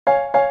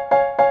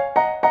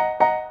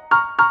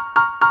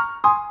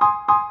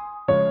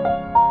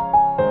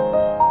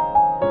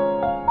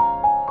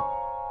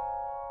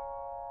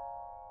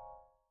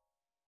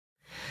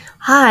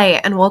Hi,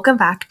 and welcome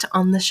back to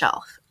On the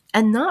Shelf.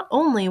 And not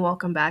only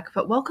welcome back,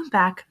 but welcome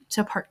back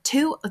to part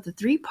 2 of the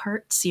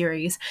 3-part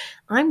series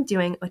I'm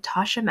doing with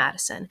Tasha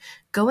Madison,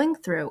 going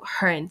through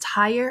her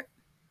entire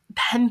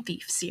Pen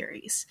Thief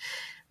series,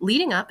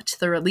 leading up to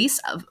the release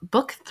of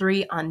Book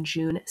 3 on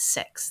June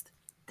 6th.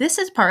 This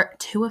is part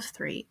 2 of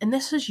 3, and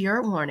this is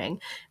your warning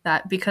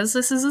that because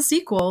this is a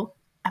sequel,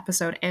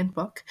 episode and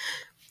book,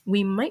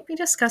 we might be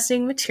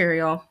discussing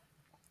material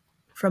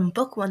from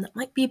book 1 that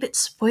might be a bit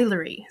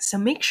spoilery, so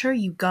make sure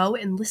you go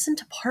and listen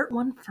to part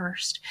 1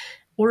 first,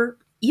 or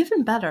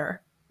even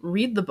better,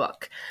 read the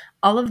book.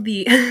 All of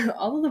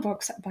the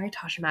books by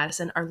Tasha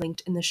Madison are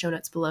linked in the show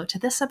notes below to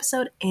this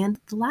episode and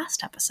the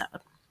last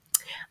episode.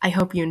 I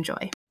hope you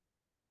enjoy.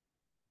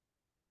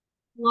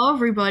 Hello,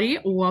 everybody.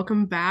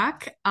 Welcome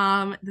back.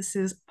 This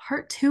is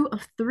part 2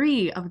 of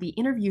 3 of the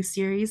interview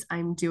series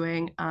I'm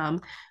doing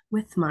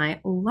with my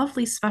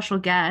lovely special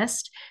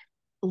guest,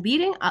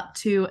 leading up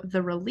to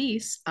the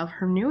release of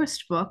her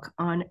newest book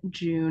on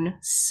June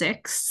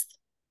 6th.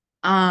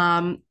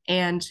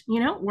 And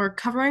we're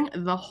covering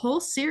the whole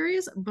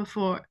series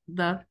before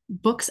the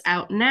book's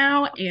out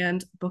now,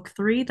 and book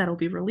 3 that'll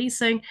be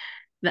releasing.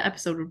 The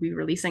episode will be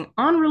releasing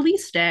on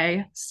release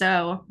day,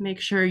 so make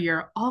sure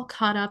you're all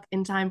caught up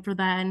in time for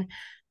then.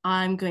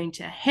 I'm going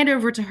to hand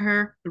over to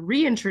her,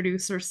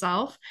 reintroduce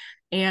herself,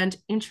 and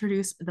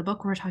introduce the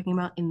book we're talking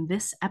about in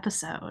this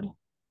episode.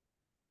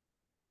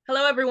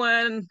 Hello,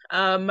 everyone.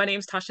 My name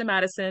is Tasha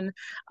Madison,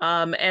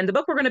 and the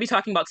book we're going to be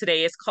talking about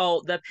today is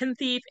called The Pen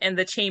Thief and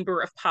the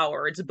Chamber of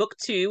Power. It's book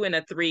 2 in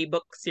a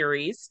 3-book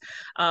series.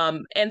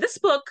 And this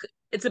book,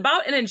 it's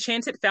about an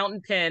enchanted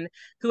fountain pen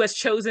who has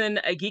chosen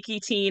a geeky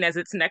teen as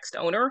its next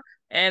owner,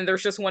 and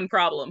there's just one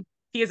problem.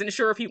 He isn't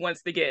sure if he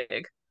wants the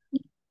gig.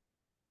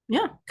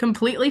 Yeah,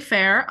 completely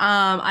fair.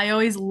 I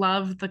always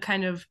love the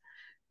kind of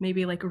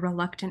maybe like a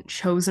reluctant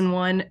chosen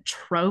one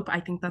trope.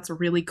 I think that's a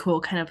really cool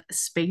kind of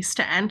space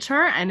to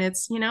enter, and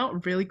it's, a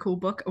really cool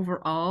book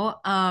overall.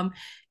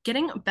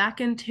 Getting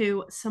back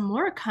into some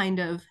more kind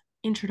of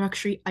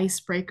introductory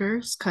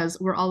icebreakers, because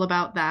we're all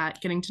about that,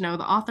 getting to know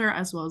the author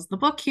as well as the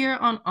book here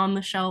on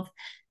the shelf.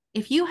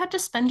 If you had to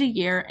spend a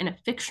year in a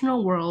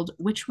fictional world,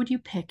 which would you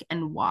pick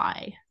and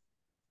why?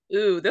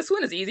 Ooh, this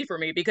one is easy for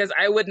me because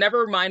I would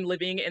never mind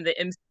living in the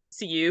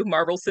MCU,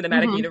 Marvel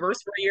Cinematic Mm-hmm.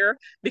 Universe, for a year,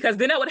 because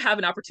then I would have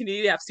an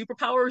opportunity to have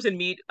superpowers and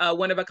meet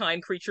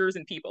one-of-a-kind creatures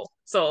and people.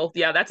 So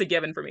yeah, that's a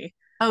given for me.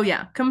 Oh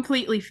yeah,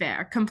 completely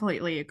fair.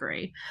 Completely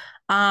agree.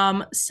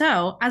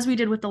 So as we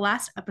did with the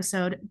last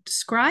episode,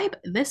 describe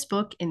this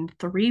book in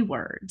 3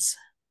 words.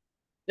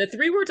 The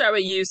 3 words I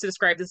would use to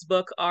describe this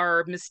book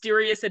are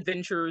mysterious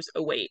adventures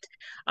await.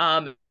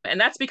 And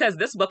that's because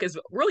this book is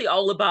really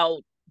all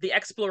about the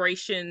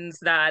explorations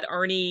that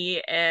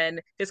Ernie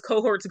and his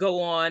cohorts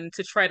go on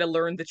to try to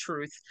learn the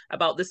truth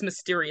about this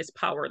mysterious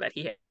power that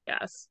he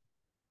has.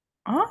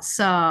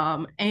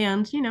 Awesome.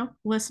 And,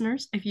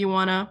 listeners, if you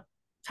want to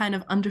kind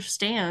of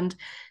understand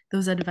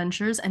those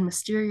adventures and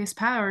mysterious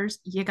powers,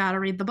 you got to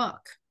read the book.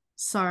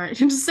 Sorry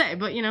to say,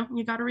 but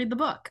you got to read the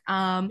book.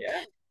 Yeah.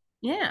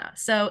 Yeah.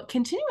 So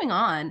continuing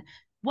on,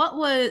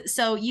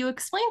 so you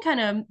explained kind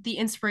of the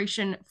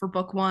inspiration for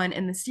book 1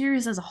 and the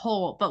series as a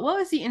whole, but what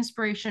was the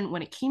inspiration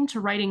when it came to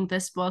writing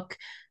this book?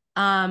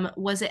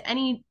 Was it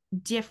any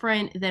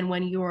different than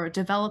when you were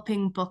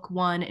developing book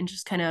 1 and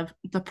just kind of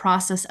the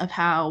process of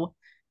how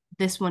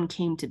this one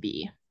came to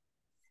be?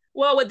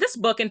 Well, with this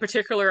book in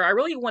particular, I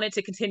really wanted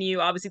to continue,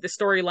 obviously, the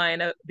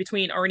storyline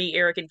between Arnie,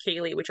 Eric, and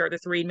Kaylee, which are the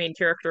 3 main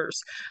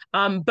characters.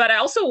 But I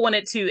also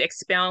wanted to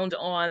expound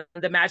on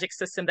the magic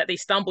system that they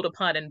stumbled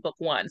upon in book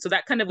 1. So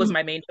that kind of was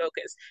my main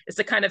focus, is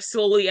to kind of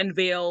slowly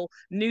unveil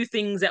new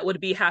things that would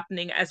be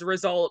happening as a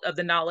result of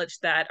the knowledge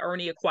that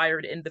Arnie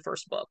acquired in the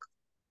first book.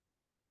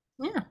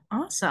 Yeah,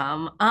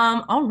 awesome.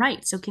 All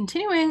right. So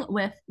continuing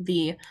with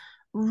the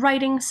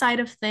writing side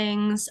of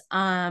things,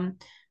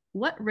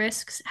 what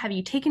risks have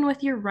you taken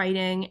with your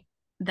writing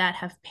that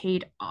have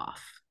paid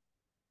off?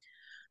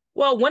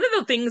 Well, one of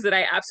the things that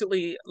I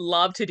absolutely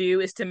love to do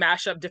is to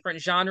mash up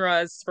different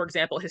genres. For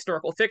example,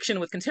 historical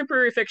fiction with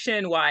contemporary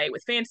fiction, YA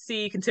with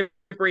fantasy,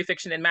 contemporary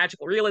fiction and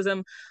magical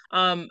realism.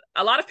 A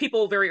lot of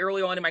people very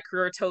early on in my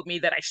career told me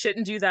that I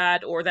shouldn't do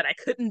that or that I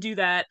couldn't do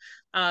that.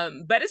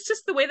 But it's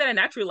just the way that I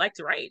naturally like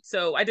to write.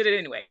 So I did it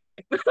anyway.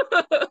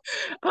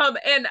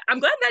 And I'm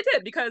glad that I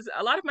did because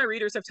a lot of my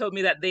readers have told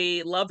me that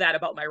they love that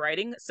about my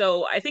writing.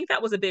 So I think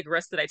that was a big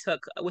risk that I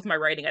took with my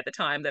writing at the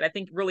time that I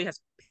think really has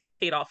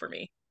paid off for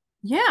me.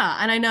 Yeah,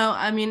 and I know,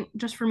 I mean,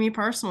 just for me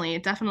personally,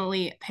 it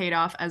definitely paid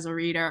off as a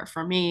reader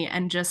for me.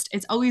 And just,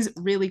 it's always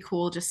really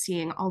cool just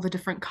seeing all the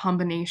different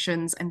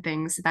combinations and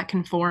things that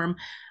can form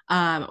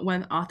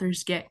when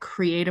authors get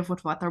creative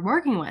with what they're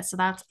working with. So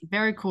that's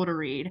very cool to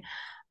read.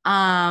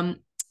 Um,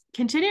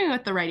 Continuing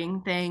with the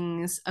writing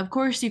things, of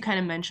course, you kind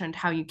of mentioned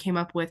how you came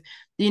up with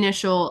the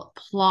initial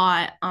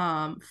plot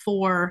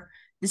for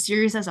the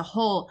series as a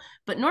whole.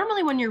 But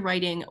normally, when you're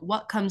writing,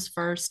 what comes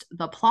first,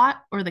 the plot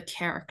or the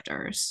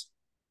characters?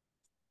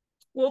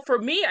 Well, for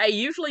me, I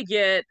usually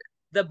get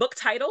the book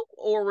title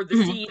or the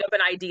Mhm. seed of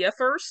an idea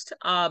first.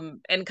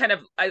 And kind of,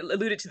 I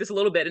alluded to this a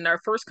little bit in our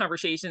first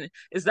conversation,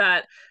 is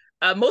that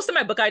most of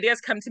my book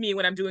ideas come to me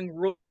when I'm doing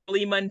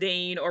really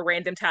mundane or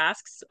random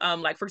tasks.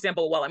 Like, for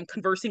example, while I'm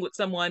conversing with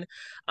someone,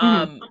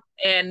 Mhm. um,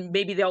 and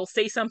maybe they'll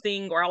say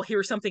something or I'll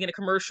hear something in a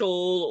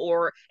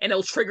commercial and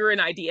it'll trigger an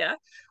idea.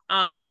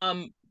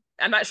 Um,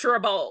 I'm not sure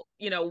about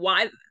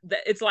why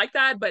it's like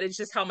that, but it's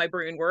just how my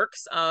brain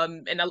works.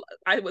 And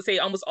I would say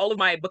almost all of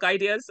my book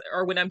ideas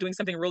are when I'm doing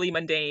something really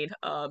mundane,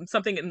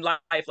 something in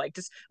life, like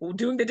just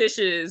doing the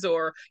dishes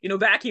or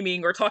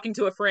vacuuming or talking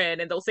to a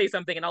friend, and they'll say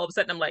something, and all of a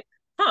sudden I'm like,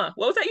 "Huh,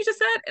 what was that you just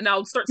said?" And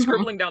I'll start Mhm.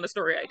 scribbling down a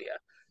story idea.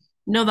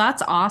 No,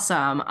 that's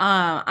awesome.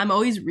 I'm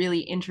always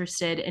really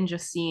interested in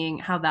just seeing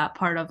how that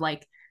part of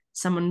like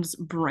someone's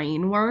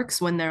brain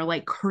works when they're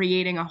like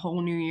creating a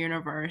whole new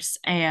universe.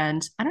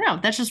 And I don't know,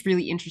 that's just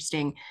really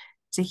interesting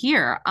to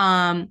hear.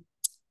 I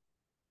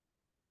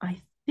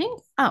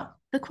think, oh,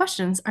 the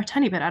questions are a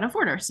tiny bit out of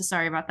order. So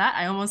sorry about that.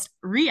 I almost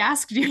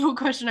re-asked you a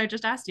question I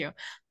just asked you.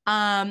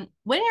 When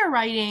you're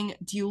writing,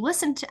 do you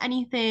listen to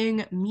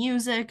anything,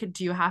 music?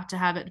 Do you have to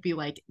have it be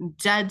like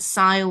dead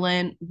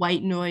silent,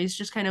 white noise?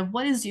 Just kind of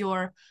what is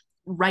your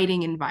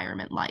writing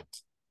environment like?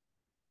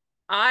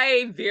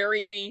 I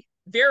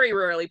very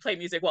rarely play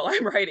music while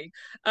I'm writing.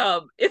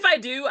 If I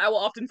do, I will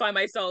often find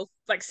myself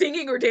like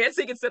singing or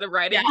dancing instead of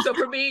Yeah. writing. So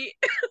for me,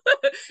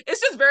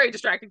 it's just very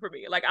distracting for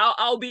me. Like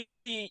I'll be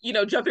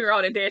jumping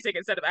around and dancing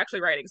instead of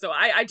actually writing. So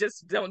I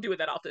just don't do it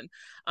that often.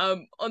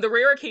 On the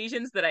rare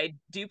occasions that I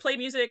do play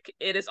music,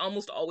 it is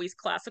almost always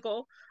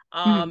classical.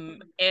 Mhm.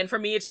 And for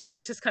me, it's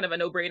just kind of a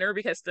no-brainer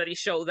because studies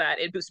show that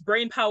it boosts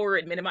brain power,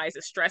 it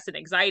minimizes stress and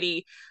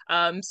anxiety.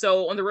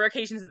 So on the rare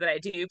occasions that I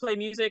do play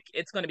music,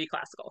 it's going to be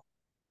classical.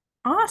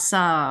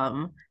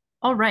 Awesome.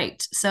 All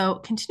right. So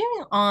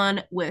continuing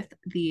on with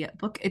the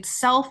book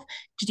itself,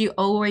 did you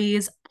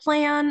always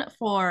plan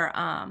for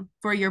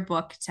your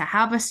book to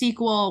have a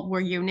sequel? Were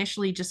you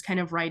initially just kind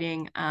of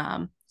writing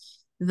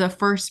the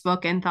first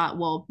book and thought,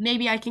 well,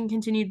 maybe I can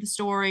continue the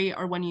story,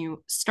 or when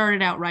you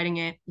started out writing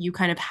it, you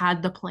kind of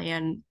had the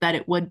plan that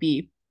it would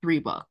be three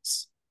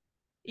books?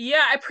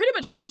 Yeah, I pretty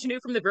much knew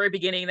from the very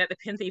beginning that The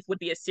Pin Thief would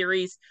be a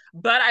series,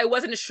 but I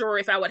wasn't sure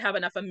if I would have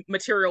enough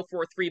material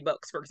for three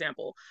books, for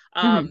example.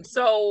 Mhm.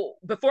 So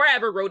before I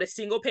ever wrote a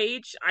single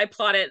page, I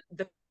plotted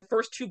the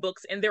first two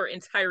books in their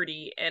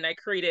entirety, and I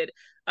created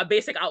a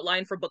basic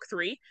outline for book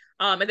three.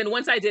 And then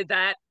once I did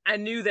that, I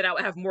knew that I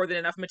would have more than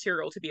enough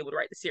material to be able to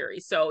write the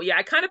series. So yeah,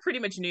 I kind of pretty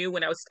much knew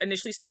when I was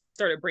initially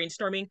started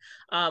brainstorming,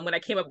 when I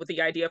came up with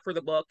the idea for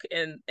the book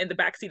in the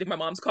backseat of my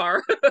mom's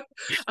car.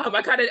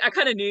 I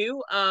kind of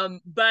knew,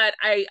 but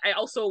I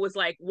also was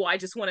like, well, I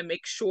just want to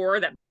make sure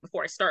that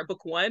before I start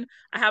book one,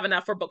 I have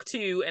enough for book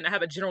two, and I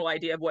have a general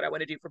idea of what I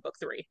want to do for book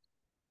three.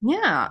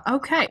 Yeah,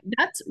 okay.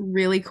 That's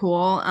really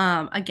cool.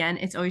 Again,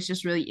 it's always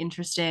just really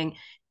interesting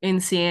in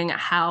seeing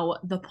how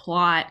the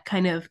plot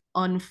kind of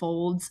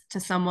unfolds to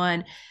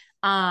someone.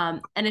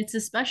 And it's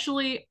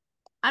especially,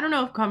 I don't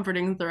know if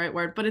comforting is the right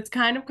word, but it's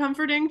kind of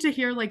comforting to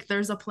hear like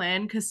there's a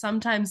plan because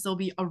sometimes there'll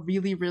be a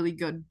really, really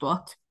good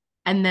book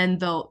and then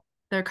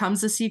there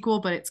comes a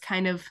sequel, but it's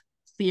kind of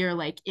clear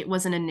like it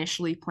wasn't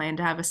initially planned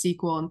to have a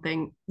sequel and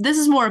thing. This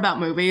is more about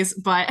movies,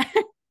 but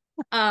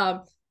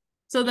um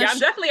so Yeah, I'm that's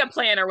definitely a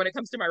planner when it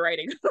comes to my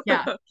writing.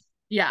 yeah.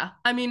 Yeah.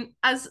 I mean,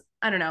 as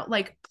I don't know,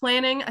 like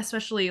planning,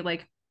 especially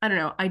like, I don't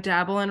know, I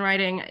dabble in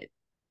writing.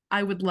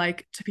 I would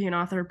like to be an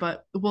author,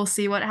 but we'll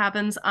see what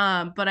happens.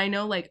 But I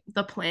know like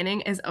the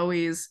planning is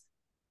always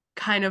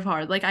kind of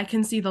hard. Like I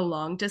can see the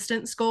long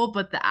distance goal,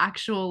 but the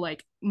actual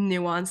like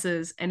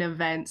nuances and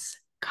events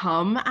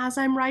come as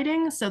I'm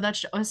writing. So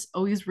that's just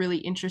always really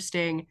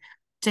interesting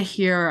to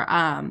hear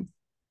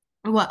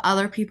what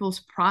other people's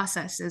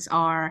processes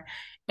are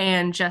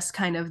and just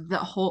kind of the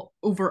whole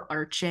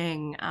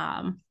overarching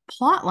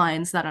plot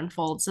lines that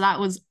unfold. So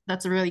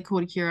that's really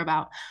cool to hear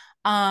about.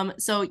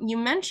 So you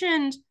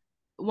mentioned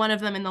one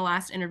of them in the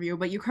last interview,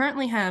 but you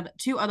currently have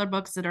two other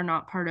books that are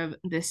not part of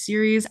this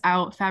series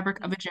out,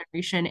 Fabric of a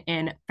Generation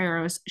and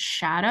Pharaoh's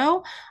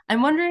Shadow.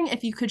 I'm wondering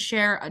if you could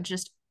share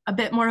just a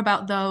bit more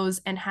about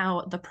those and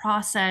how the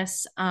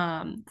process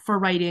for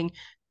writing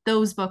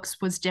those books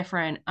was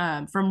different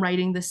from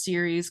writing the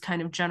series,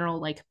 kind of general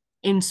like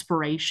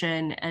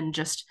inspiration and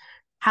just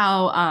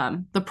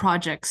how the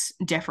projects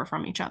differ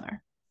from each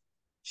other.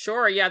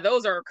 Sure, yeah,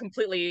 those are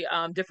completely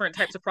different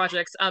types of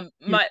projects.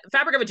 My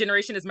Fabric of a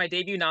Generation is my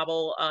debut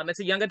novel. It's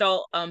a young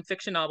adult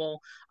fiction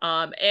novel,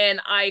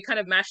 and I kind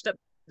of mashed up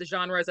the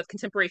genres of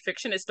contemporary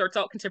fiction. It starts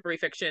out contemporary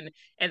fiction,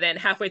 and then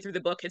halfway through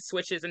the book, it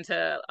switches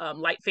into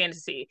light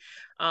fantasy.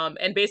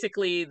 And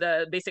basically,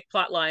 the basic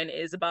plot line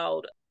is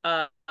about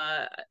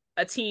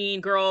a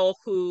teen girl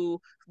who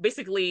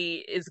basically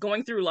is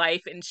going through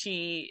life, and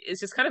she is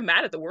just kind of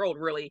mad at the world,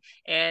 really.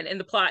 And in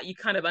the plot, you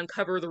kind of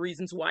uncover the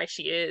reasons why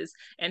she is,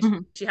 and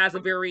Mhm. she has a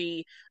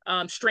very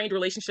strained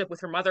relationship with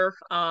her mother.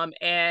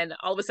 And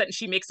all of a sudden,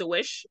 she makes a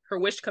wish. Her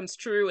wish comes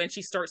true, and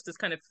she starts this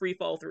kind of free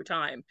fall through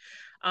time.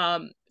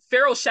 Um,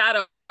 Feral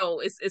Shadow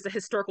is a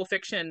historical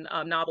fiction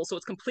novel, so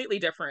it's completely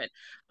different.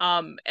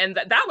 And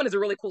that one is a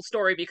really cool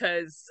story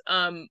because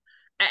I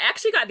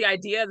actually got the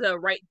idea to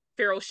write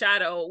Feral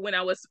Shadow when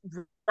I was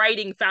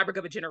writing Fabric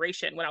of a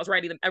Generation, when I was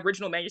writing the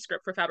original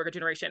manuscript for Fabric of a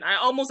Generation. I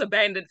almost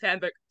abandoned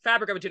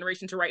Fabric of a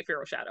Generation to write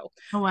Feral Shadow.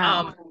 Oh,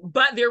 wow.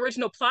 But the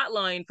original plot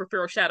line for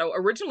Feral Shadow,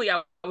 originally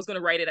I was going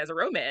to write it as a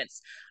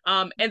romance.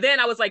 And then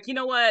I was like, you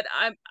know what?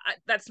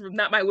 That's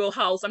not my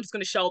wheelhouse. I'm just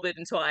going to shelve it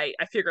until I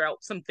figure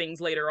out some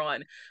things later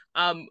on.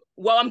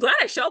 Well, I'm glad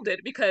I shelved it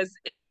because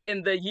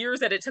in the years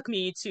that it took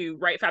me to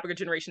write Fabric of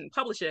Generation and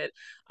publish it,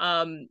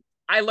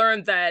 I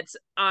learned that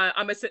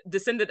I'm a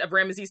descendant of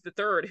Ramesses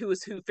III, who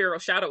is who Feral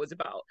Shadow is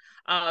about.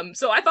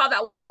 So I thought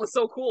that was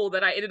so cool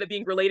that I ended up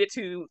being related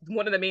to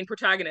one of the main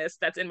protagonists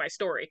that's in my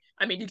story.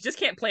 I mean, you just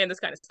can't plan this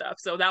kind of stuff.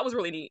 So that was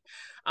really neat.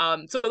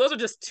 So those are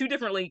just two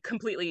differently,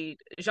 completely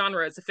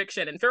genres of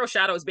fiction. And Feral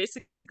Shadow is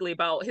basically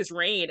about his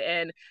reign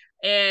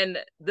and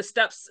the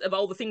steps of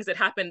all the things that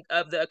happened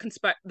of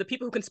the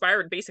people who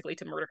conspired basically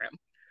to murder him.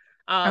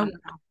 Oh, Um,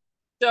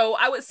 so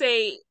I would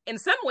say, in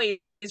some ways,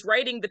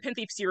 writing the Pin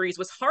Thief series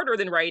was harder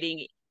than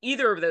writing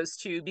either of those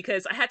two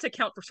because I had to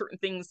account for certain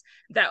things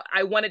that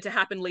I wanted to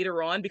happen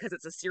later on because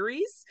it's a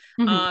series.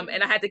 mhm.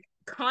 And I had to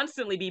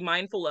constantly be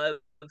mindful of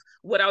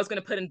what I was going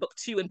to put in book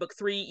 2 and book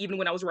 3, even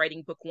when I was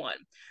writing book 1.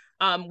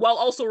 While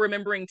also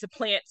remembering to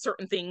plant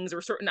certain things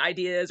or certain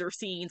ideas or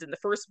scenes in the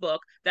first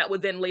book that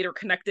would then later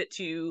connect it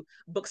to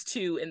books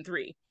 2 and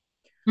 3.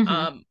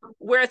 Mhm.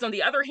 Whereas on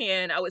the other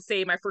hand, I would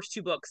say my first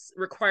two books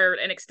required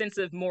an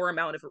extensive more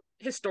amount of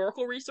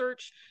historical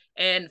research,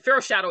 and Feral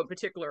Shadow in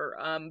particular.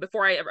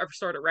 Before I ever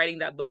started writing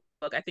that book,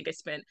 I think I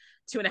spent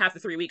 2.5 to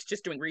 3 weeks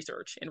just doing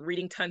research and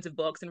reading tons of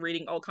books and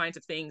reading all kinds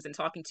of things and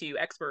talking to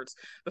experts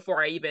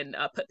before I even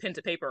put pen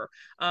to paper.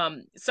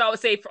 So I would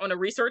say on a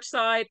research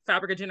side,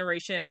 Fabric of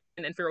Generation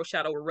and Feral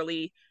Shadow were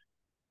really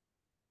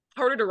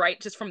harder to write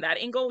just from that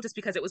angle, just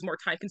because it was more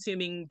time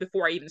consuming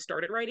before I even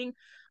started writing.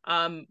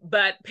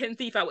 But Pen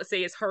Thief, I would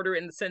say, is harder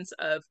in the sense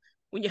of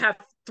when you have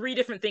three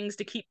different things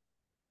to keep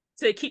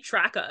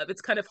track of.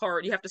 It's kind of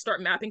hard. You have to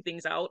start mapping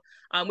things out,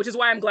 which is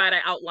why I'm glad I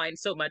outlined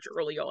so much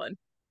early on.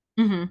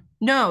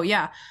 No,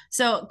 yeah.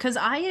 So, because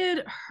I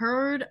had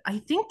heard, I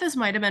think this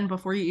might have been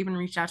before you even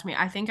reached out to me.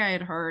 I think I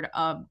had heard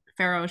of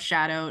Pharaoh's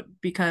Shadow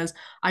because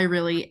I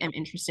really am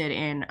interested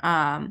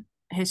in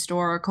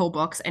historical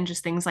books and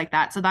just things like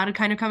that. So that had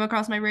kind of come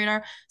across my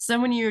radar. So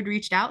when you had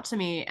reached out to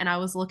me and I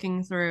was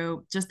looking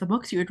through just the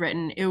books you had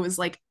written, it was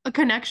like a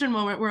connection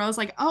moment where I was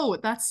like, oh,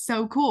 that's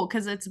so cool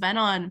because it's been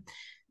on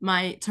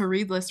my to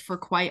read list for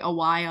quite a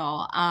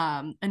while.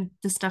 And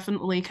this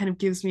definitely kind of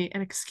gives me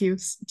an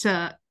excuse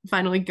to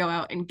finally go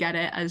out and get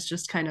it as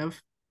just kind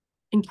of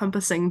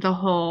encompassing the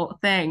whole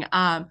thing.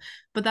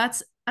 But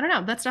that's, I don't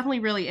know, that's definitely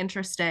really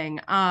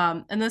interesting.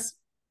 And this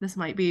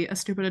might be a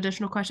stupid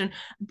additional question,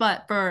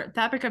 but for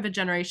Fabric of a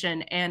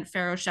Generation and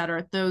Pharaoh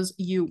Shatter, those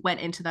you went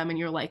into them and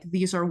you're like,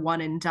 these are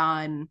one and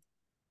done.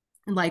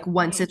 Like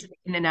once Mm-hmm. it's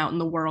in and out in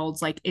the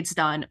world, like it's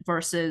done.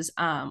 Versus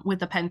with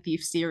the Pen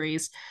Thief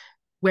series,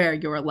 where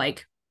you're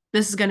like,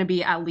 this is going to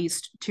be at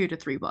least 2 to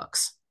 3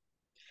 books.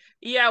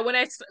 Yeah, when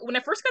I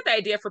first got the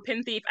idea for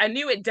Pin Thief, I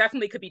knew it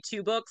definitely could be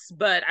 2 books,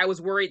 but I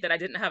was worried that I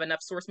didn't have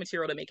enough source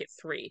material to make it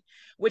 3,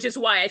 which is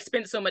why I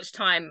spent so much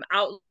time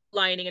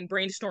outlining and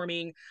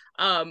brainstorming.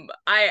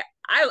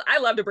 I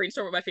love to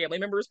brainstorm with my family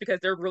members because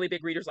they're really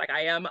big readers like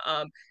I am.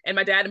 And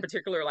my dad in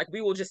particular, like we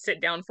will just sit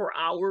down for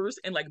hours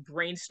and like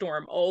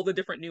brainstorm all the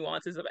different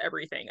nuances of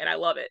everything, and I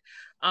love it.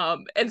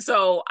 And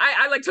so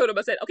I like told him,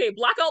 I said, okay,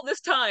 block out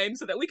this time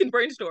so that we can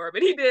brainstorm,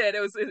 and he did.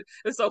 It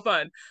was so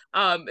fun.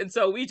 And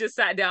so we just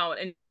sat down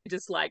and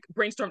just like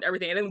brainstormed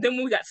everything. And then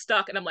when we got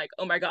stuck, and I'm like,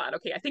 oh my God,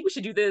 okay, I think we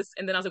should do this.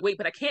 And then I was like, wait,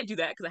 but I can't do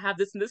that because I have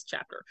this in this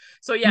chapter.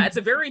 So yeah, it's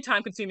a very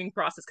time consuming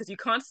process because you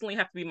constantly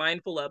have to be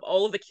mindful of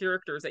all of the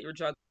characters that you're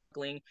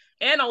juggling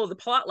and all of the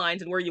plot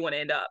lines and where you want to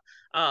end up.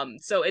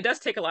 So it does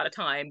take a lot of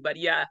time. But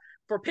yeah,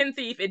 for Pin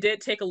Thief, it did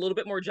take a little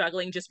bit more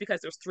juggling just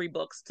because there's 3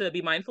 books to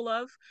be mindful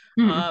of.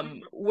 Mm-hmm.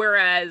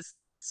 Whereas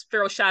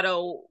Feral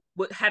Shadow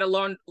had a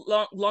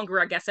longer,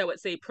 I guess I would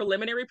say,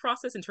 preliminary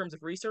process in terms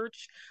of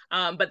research.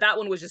 But that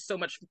one was just so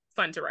much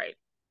fun to write.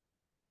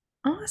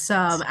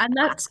 Awesome.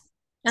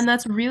 And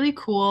that's really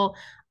cool.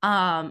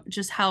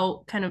 Just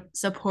how kind of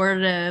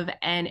supportive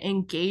and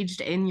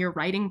engaged in your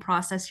writing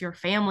process your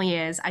family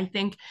is. I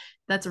think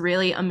that's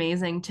really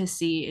amazing to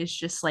see is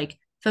just like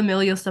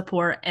familial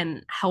support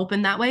and help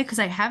in that way. Because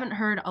I haven't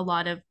heard a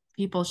lot of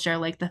people share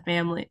like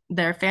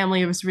their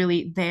family was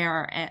really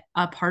there at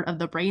a part of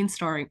the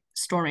brainstorming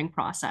storming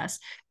process.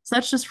 So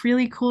that's just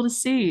really cool to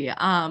see.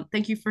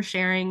 Thank you for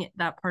sharing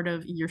that part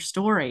of your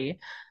story.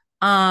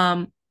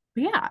 But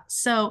yeah,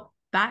 so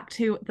back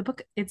to the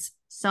book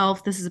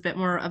itself. This is a bit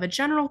more of a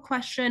general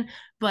question,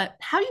 but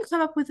how do you come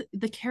up with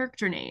the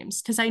character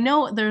names? Because I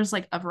know there's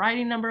like a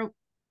variety number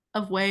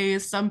of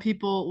ways. Some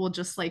people will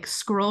just like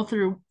scroll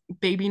through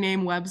baby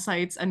name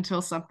websites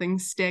until something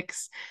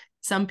sticks.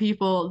 Some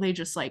people, they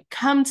just like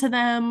come to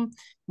them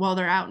while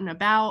they're out and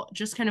about.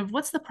 Just kind of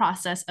what's the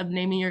process of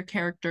naming your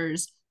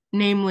characters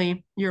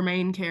namely your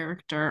main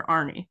character,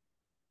 Arnie.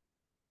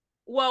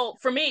 Well,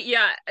 for me,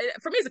 yeah,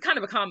 for me, it's a kind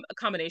of a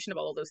combination of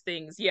all of those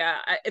things. Yeah,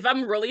 if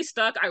I'm really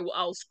stuck,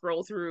 I'll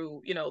scroll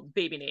through,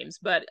 baby names.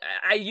 But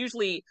I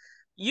usually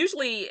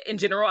in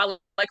general, I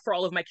like for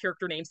all of my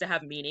character names to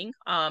have meaning.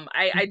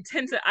 I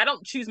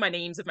don't choose my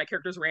names of my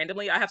characters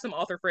randomly. I have some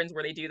author friends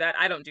where they do that.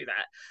 I don't do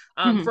that.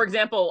 For Mhm.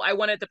 example, I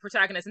wanted the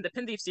protagonist in the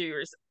Pentheus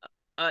series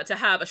to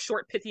have a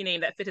short, pithy name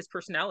that fit his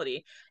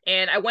personality.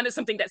 And I wanted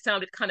something that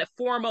sounded kind of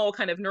formal,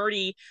 kind of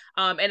nerdy.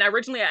 And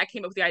originally, I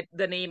came up with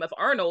the name of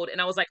Arnold,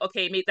 and I was like,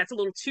 okay, mate, that's a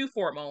little too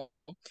formal.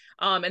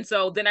 And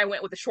so then I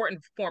went with the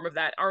shortened form of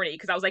that, Arnie,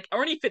 because I was like,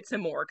 Arnie fits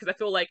him more because I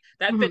feel like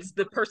that fits Mhm.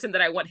 the person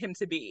that I want him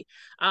to be.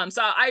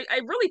 So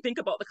I really think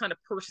about the kind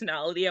of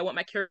personality I want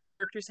my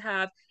characters to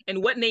have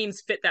and what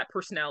names fit that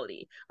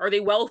personality. Are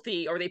they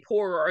wealthy? Are they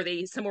poor? Are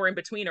they somewhere in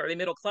between? Are they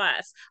middle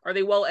class? Are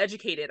they well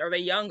educated? Are they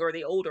young? Are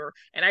they older?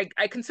 And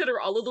I consider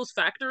all of those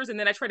factors, and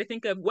then I try to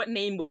think of what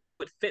name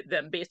would fit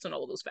them based on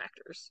all of those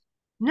factors.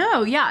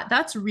 No, yeah,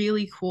 that's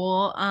really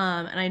cool.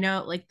 And I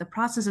know like the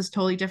process is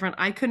totally different.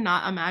 I could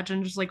not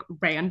imagine just like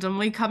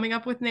randomly coming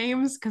up with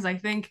names because I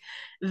think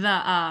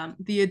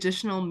the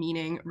additional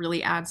meaning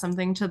really adds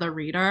something to the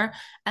reader.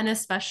 And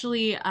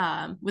especially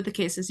with the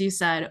cases you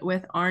said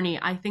with Arnie,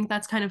 I think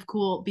that's kind of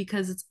cool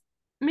because it's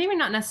maybe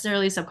not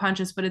necessarily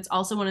subconscious, but it's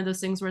also one of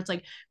those things where it's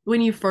like when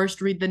you first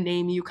read the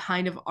name, you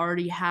kind of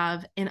already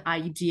have an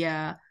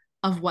idea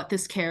of what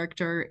this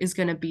character is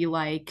going to be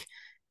like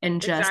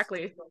and just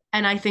Exactly.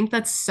 and I think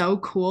that's so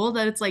cool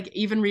that it's like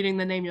even reading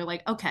the name, you're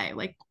like, okay,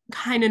 like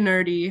kind of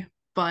nerdy,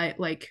 but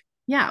like,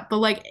 yeah, but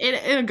like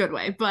in a good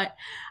way. But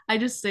I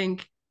just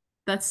think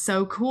that's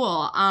so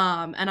cool.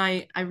 And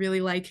I really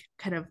like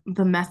kind of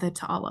the method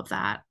to all of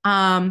that.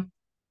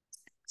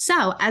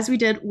 So as we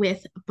did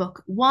with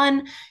book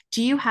one,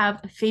 do you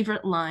have a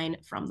favorite line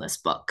from this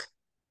book?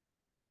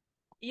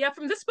 Yeah,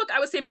 from this book, I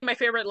would say my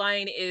favorite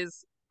line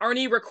is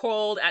Arnie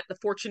recalled at the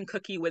fortune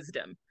cookie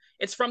wisdom.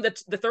 It's from the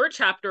third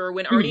chapter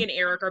when Arnie Mhm. and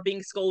Eric are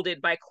being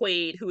scolded by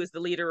Quaid, who is the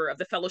leader of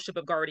the Fellowship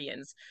of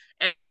Guardians.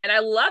 And I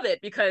love it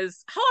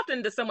because how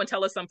often does someone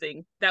tell us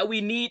something that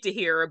we need to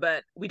hear,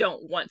 but we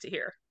don't want to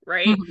hear,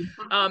 right?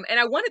 Mhm. And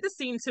I wanted the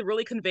scene to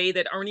really convey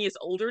that Arnie is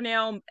older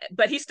now,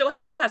 but he still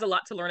has a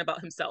lot to learn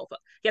about himself.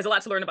 He has a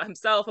lot to learn about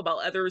himself,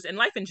 about others, and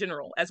life in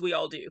general, as we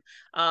all do.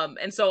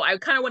 And so I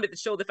kind of wanted to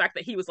show the fact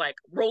that he was like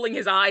rolling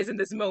his eyes in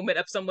this moment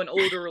of someone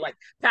older, like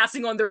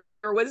passing on their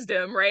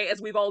wisdom, right? As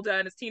we've all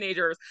done as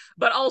teenagers,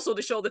 but also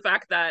to show the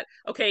fact that,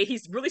 okay,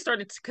 he's really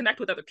starting to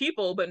connect with other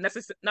people, but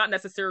not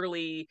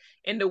necessarily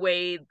in the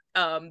way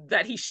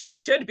that he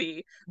should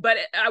be. But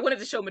I wanted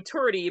to show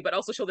maturity, but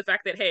also show the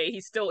fact that, hey,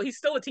 he's still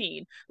a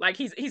teen. Like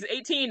he's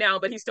 18 now,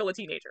 but he's still a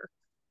teenager.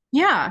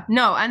 Yeah,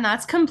 no, and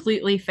that's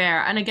completely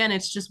fair. And again,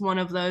 it's just one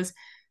of those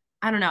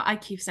I don't know. I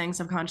keep saying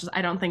subconscious.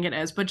 I don't think it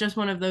is, but just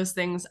one of those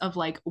things of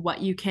like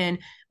what you can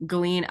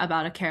glean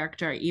about a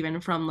character, even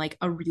from like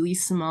a really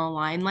small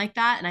line like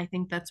that. And I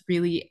think that's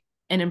really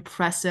an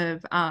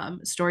impressive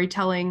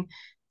storytelling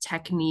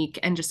technique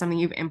and just something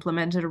you've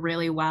implemented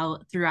really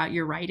well throughout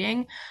your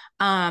writing.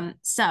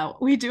 So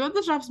we do have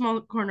the shop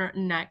small corner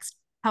next.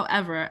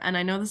 However, and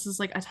I know this is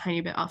like a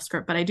tiny bit off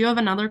script, but I do have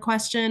another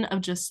question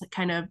of just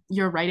kind of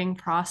your writing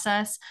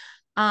process.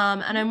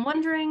 And I'm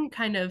wondering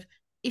kind of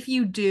if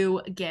you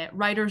do get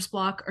writer's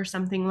block or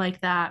something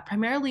like that,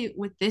 primarily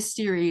with this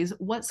series,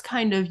 what's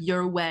kind of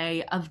your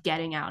way of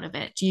getting out of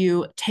it? Do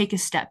you take a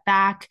step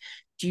back?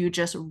 Do you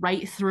just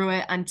write through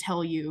it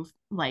until you've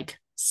like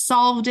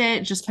solved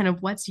it? Just kind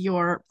of what's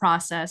your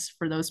process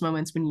for those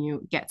moments when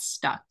you get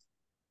stuck?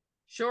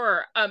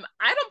 Sure. I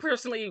don't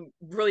personally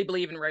really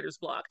believe in writer's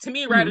block. To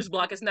me, Mhm. writer's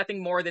block is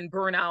nothing more than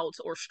burnout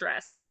or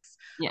stress.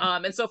 Yeah.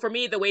 And so for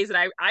me, the ways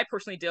that I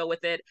personally deal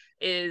with it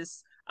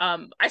is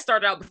I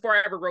started out before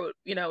I ever wrote,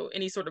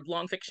 any sort of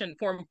long fiction,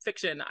 form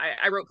fiction.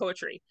 I wrote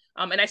poetry,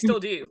 and I still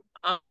do.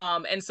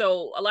 And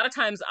so a lot of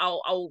times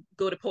I'll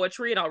go to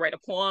poetry and I'll write a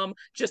poem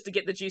just to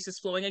get the juices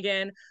flowing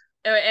again.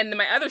 And then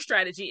my other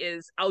strategy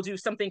is I'll do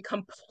something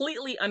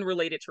completely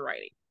unrelated to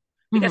writing,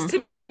 because Mhm.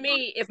 to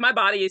me, if my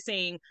body is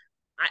saying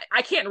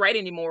I can't write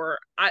anymore.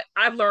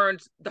 I've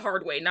learned the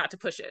hard way not to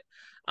push it.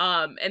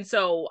 And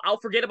so I'll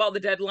forget about the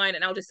deadline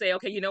and I'll just say,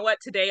 okay, you know what?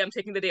 Today I'm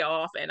taking the day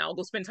off and I'll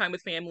go spend time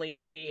with family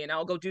and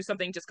I'll go do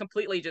something just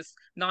completely just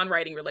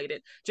non-writing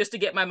related just to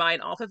get my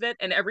mind off of it.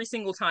 And every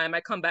single time I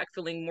come back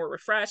feeling more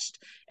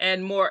refreshed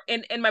and more,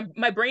 and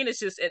my brain is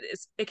just,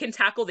 it can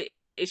tackle the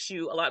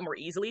issue a lot more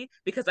easily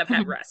because I've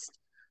had Mhm. rest.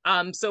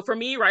 So for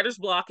me, writer's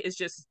block is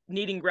just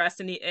needing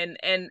rest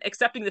and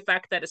accepting the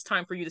fact that it's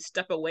time for you to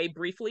step away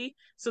briefly,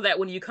 so that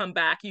when you come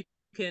back, you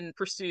can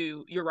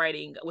pursue your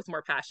writing with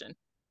more passion.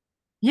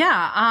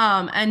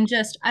 Yeah, and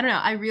just I don't know,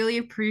 I really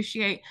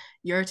appreciate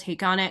your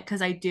take on it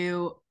because I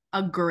do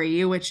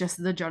agree with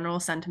just the general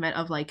sentiment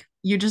of like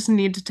you just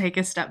need to take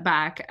a step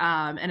back.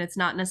 And it's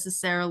not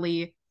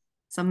necessarily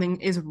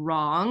something is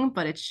wrong,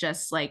 but it's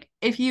just like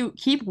if you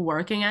keep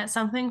working at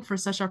something for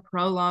such a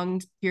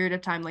prolonged period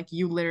of time, like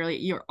you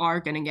are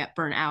going to get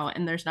burnt out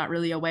and there's not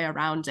really a way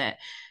around it.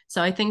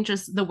 So I think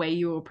just the way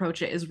you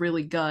approach it is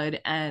really good.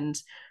 And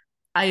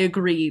I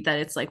agree that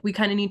it's like we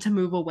kind of need to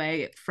move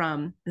away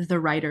from the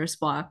writer's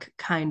block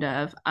kind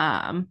of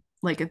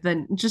like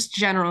the just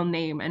general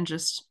name and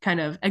just kind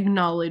of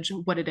acknowledge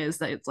what it is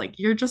that it's like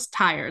you're just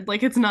tired.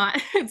 Like it's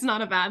not it's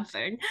not a bad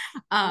thing.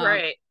 Um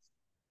Right.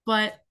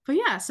 but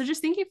yeah, so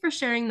just thank you for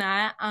sharing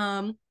that.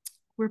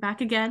 We're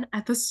back again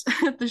at this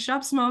at the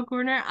shop small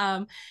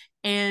corner.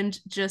 And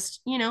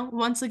just,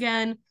 once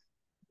again,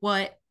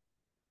 what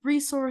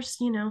resource,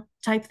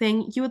 type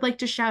thing you would like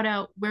to shout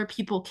out where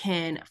people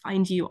can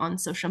find you on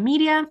social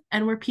media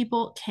and where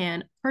people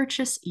can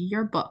purchase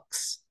your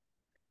books.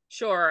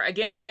 Sure.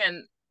 Again,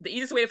 the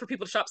easiest way for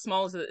people to shop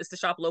small is to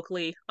shop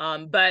locally.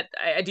 But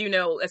I do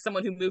know, as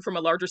someone who moved from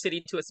a larger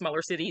city to a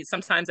smaller city,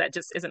 sometimes that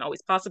just isn't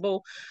always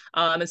possible.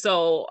 And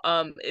so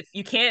if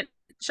you can't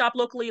shop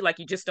locally, like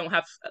you just don't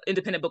have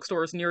independent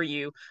bookstores near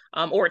you,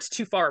 or it's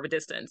too far of a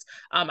distance,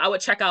 I would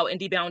check out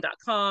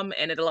indiebound.com,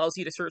 and it allows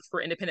you to search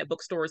for independent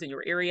bookstores in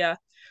your area.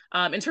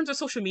 In terms of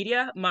social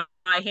media, my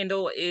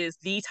handle is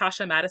the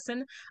Tasha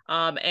Madison,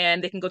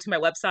 and they can go to my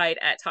website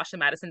at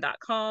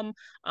tashamadison.com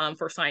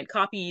for signed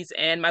copies,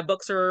 and my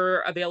books are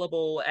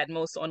available at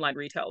most online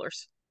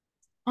retailers.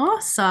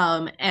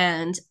 Awesome.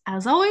 And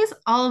as always,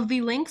 all of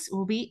the links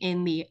will be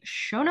in the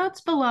show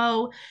notes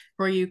below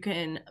where you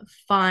can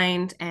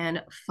find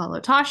and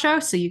follow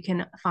Tasha so you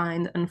can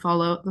find and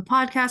follow the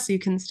podcast so you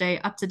can stay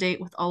up to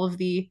date with all of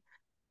the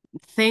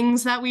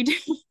things that we do.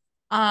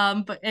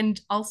 But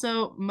and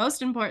also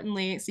most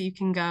importantly, so you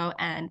can go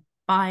and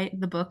buy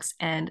the books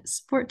and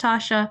support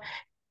Tasha.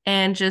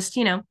 And just,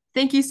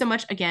 thank you so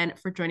much again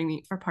for joining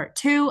me for part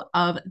 2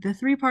 of the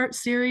 3-part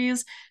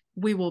series.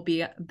 We will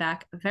be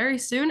back very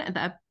soon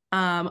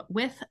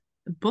with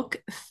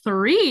book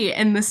 3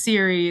 in the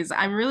series.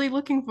 I'm really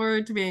looking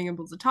forward to being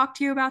able to talk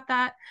to you about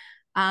that.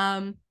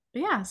 But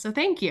yeah, so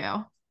thank you.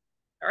 All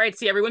right,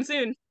 see everyone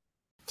soon.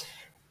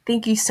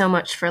 Thank you so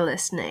much for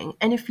listening.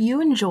 And if you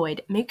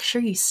enjoyed, make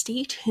sure you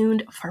stay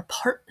tuned for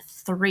part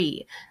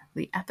 3,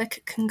 the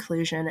epic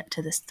conclusion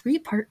to this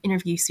 3-part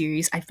interview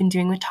series I've been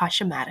doing with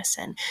Tasha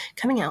Madison,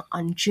 coming out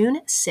on June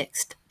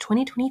 6th,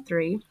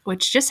 2023,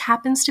 which just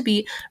happens to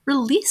be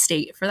release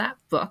date for that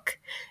book.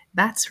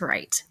 That's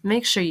right.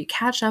 Make sure you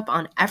catch up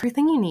on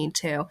everything you need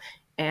to,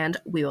 and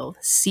we will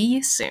see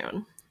you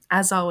soon.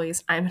 As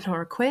always, I'm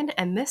Nora Quinn,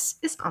 and this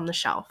is On the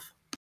Shelf.